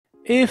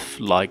If,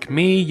 like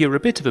me, you're a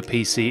bit of a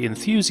PC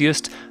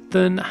enthusiast,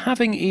 then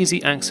having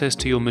easy access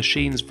to your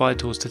machine's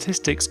vital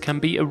statistics can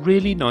be a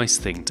really nice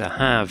thing to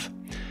have.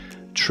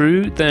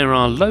 True, there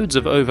are loads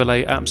of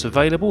overlay apps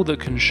available that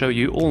can show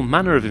you all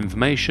manner of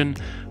information,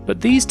 but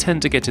these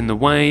tend to get in the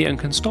way and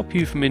can stop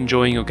you from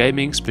enjoying your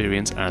gaming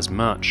experience as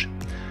much.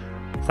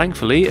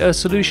 Thankfully, a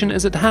solution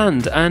is at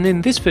hand, and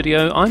in this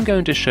video I'm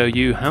going to show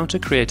you how to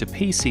create a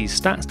PC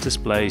stats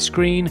display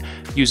screen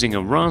using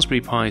a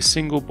Raspberry Pi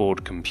single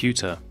board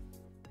computer.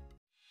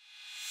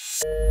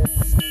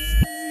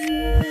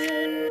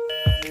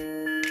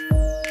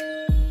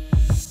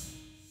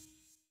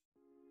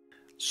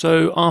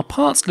 So our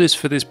parts list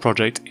for this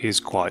project is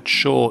quite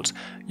short.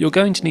 You're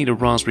going to need a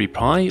Raspberry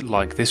Pi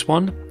like this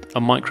one, a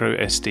micro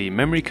SD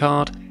memory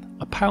card,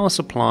 a power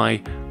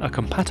supply, a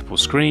compatible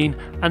screen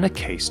and a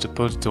case to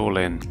put it all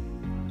in.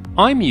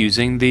 I'm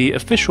using the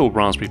official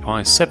Raspberry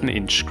Pi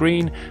 7-inch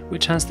screen,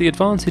 which has the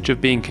advantage of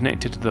being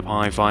connected to the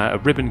Pi via a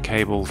ribbon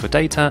cable for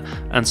data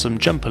and some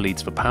jumper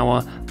leads for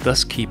power,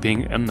 thus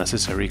keeping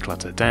unnecessary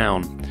clutter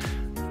down.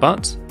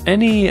 But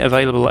any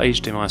available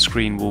HDMI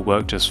screen will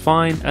work just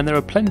fine, and there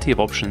are plenty of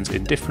options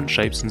in different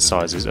shapes and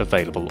sizes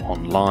available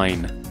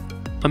online.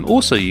 I'm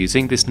also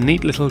using this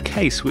neat little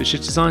case which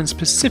is designed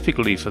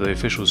specifically for the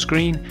official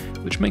screen,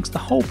 which makes the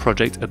whole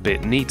project a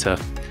bit neater.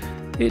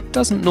 It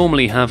doesn't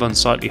normally have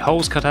unsightly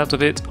holes cut out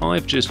of it,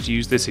 I've just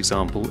used this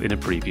example in a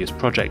previous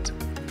project.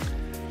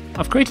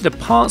 I've created a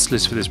parts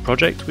list for this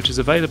project which is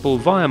available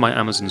via my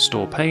Amazon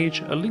store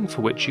page, a link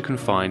for which you can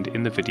find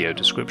in the video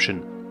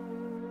description.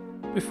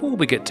 Before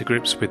we get to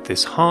grips with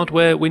this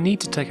hardware, we need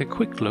to take a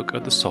quick look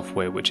at the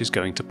software which is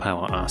going to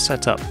power our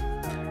setup.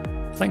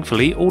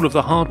 Thankfully, all of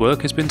the hard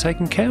work has been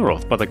taken care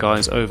of by the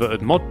guys over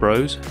at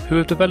ModBros, who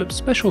have developed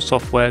special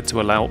software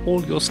to allow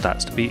all your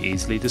stats to be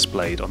easily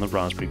displayed on the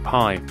Raspberry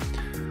Pi.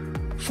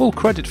 Full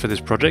credit for this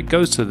project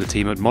goes to the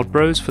team at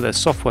ModBros for their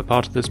software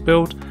part of this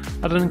build,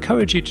 and I'd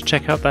encourage you to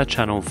check out their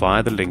channel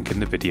via the link in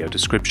the video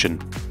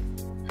description.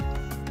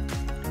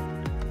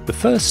 The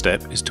first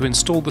step is to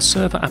install the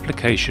server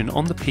application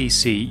on the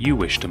PC you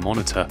wish to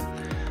monitor.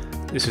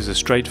 This is a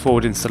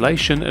straightforward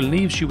installation and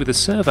leaves you with a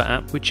server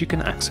app which you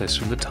can access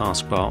from the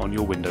taskbar on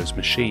your Windows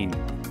machine.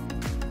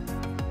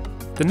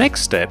 The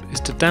next step is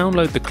to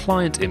download the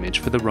client image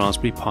for the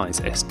Raspberry Pi's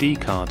SD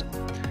card.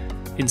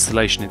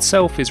 Installation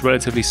itself is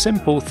relatively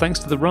simple thanks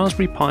to the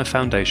Raspberry Pi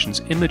Foundation's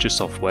Imager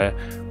software,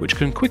 which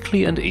can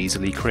quickly and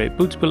easily create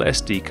bootable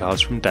SD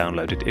cards from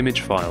downloaded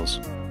image files.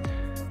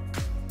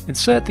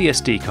 Insert the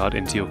SD card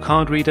into your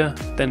card reader,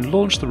 then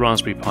launch the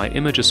Raspberry Pi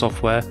Imager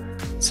software,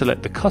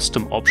 select the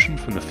custom option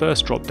from the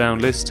first drop-down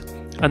list,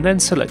 and then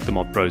select the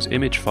ModBros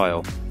image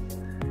file.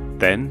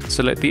 Then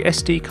select the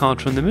SD card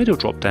from the middle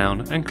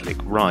drop-down and click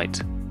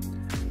Write.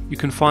 You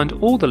can find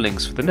all the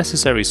links for the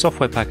necessary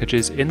software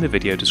packages in the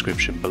video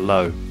description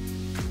below.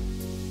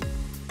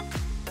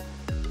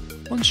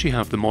 Once you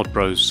have the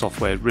ModBros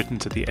software written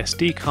to the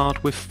SD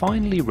card, we're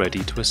finally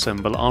ready to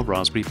assemble our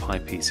Raspberry Pi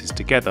pieces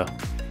together.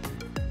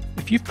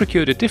 If you've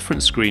procured a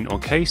different screen or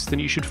case, then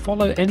you should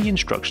follow any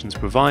instructions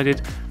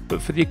provided,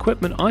 but for the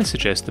equipment I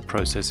suggest the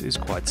process is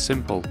quite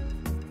simple.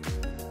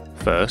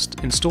 First,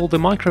 install the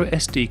micro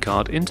SD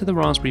card into the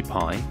Raspberry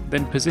Pi,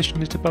 then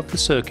position it above the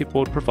circuit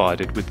board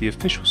provided with the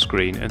official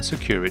screen and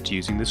secure it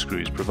using the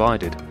screws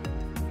provided.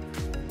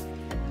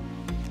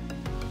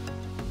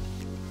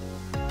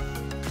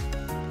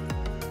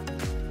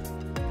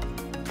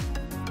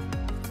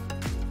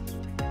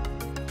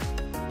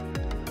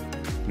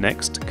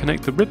 Next,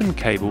 connect the ribbon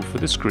cable for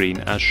the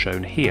screen as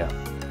shown here.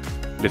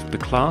 Lift the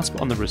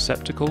clasp on the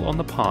receptacle on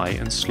the Pi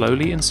and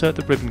slowly insert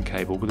the ribbon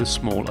cable with a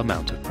small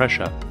amount of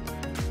pressure.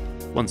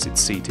 Once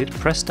it's seated,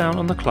 press down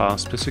on the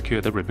clasp to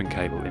secure the ribbon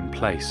cable in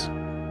place.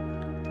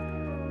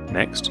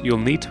 Next, you'll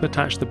need to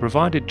attach the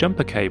provided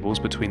jumper cables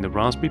between the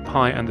Raspberry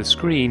Pi and the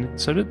screen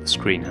so that the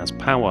screen has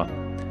power.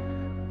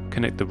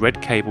 Connect the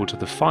red cable to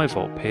the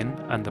 5V pin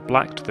and the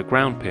black to the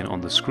ground pin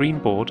on the screen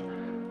board,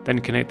 then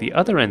connect the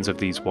other ends of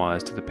these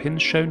wires to the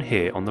pins shown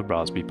here on the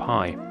Raspberry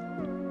Pi.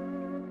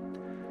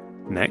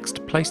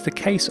 Next, place the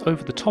case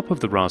over the top of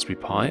the Raspberry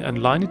Pi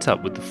and line it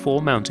up with the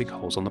 4 mounting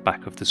holes on the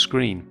back of the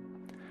screen.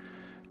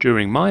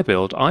 During my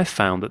build, I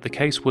found that the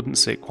case wouldn't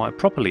sit quite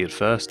properly at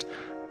first,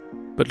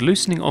 but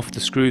loosening off the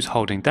screws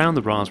holding down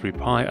the Raspberry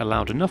Pi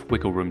allowed enough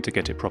wiggle room to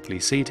get it properly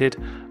seated,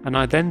 and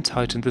I then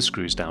tightened the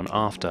screws down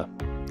after.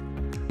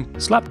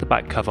 Slap the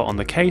back cover on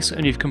the case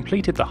and you've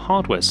completed the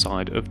hardware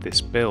side of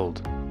this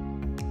build.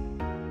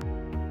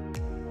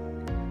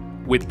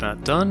 With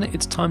that done,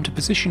 it's time to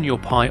position your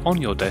Pi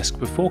on your desk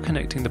before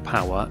connecting the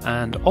power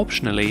and,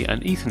 optionally,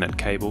 an Ethernet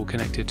cable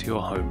connected to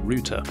your home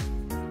router.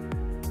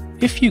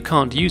 If you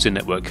can't use a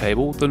network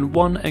cable, then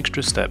one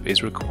extra step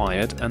is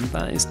required, and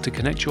that is to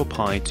connect your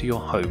Pi to your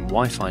home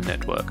Wi-Fi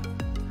network.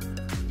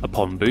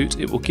 Upon boot,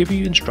 it will give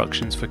you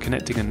instructions for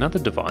connecting another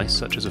device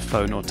such as a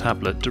phone or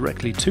tablet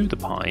directly to the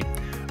Pi,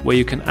 where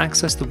you can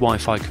access the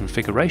Wi-Fi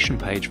configuration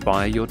page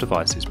via your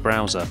device's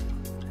browser.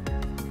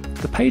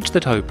 The page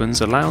that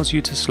opens allows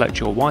you to select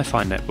your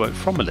Wi-Fi network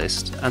from a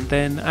list and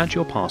then add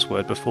your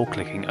password before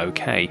clicking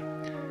OK.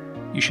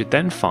 You should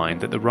then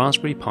find that the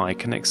Raspberry Pi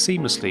connects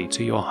seamlessly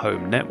to your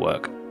home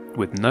network,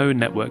 with no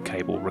network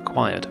cable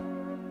required.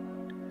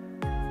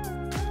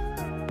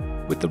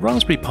 With the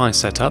Raspberry Pi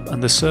set up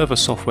and the server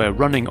software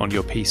running on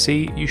your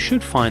PC, you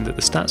should find that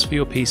the stats for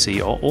your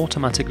PC are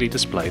automatically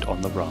displayed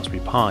on the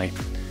Raspberry Pi.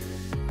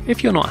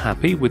 If you're not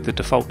happy with the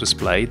default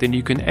display, then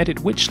you can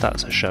edit which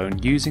stats are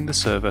shown using the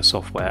server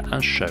software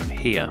as shown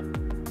here.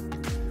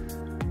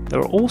 There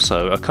are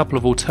also a couple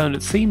of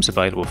alternate themes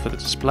available for the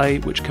display,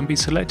 which can be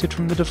selected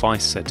from the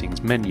device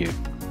settings menu.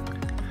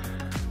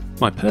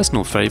 My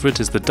personal favourite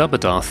is the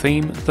Dubadar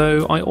theme,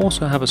 though I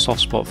also have a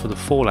soft spot for the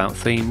Fallout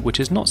theme, which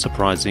is not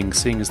surprising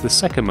seeing as the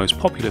second most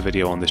popular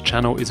video on this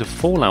channel is a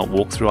Fallout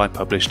walkthrough I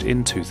published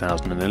in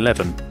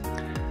 2011.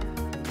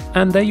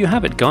 And there you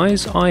have it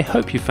guys, I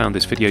hope you found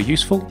this video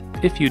useful.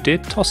 If you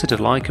did, toss it a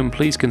like and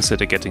please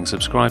consider getting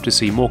subscribed to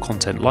see more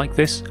content like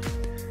this.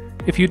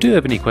 If you do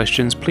have any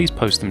questions, please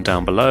post them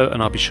down below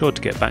and I'll be sure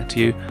to get back to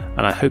you,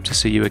 and I hope to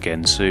see you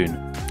again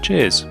soon.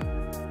 Cheers!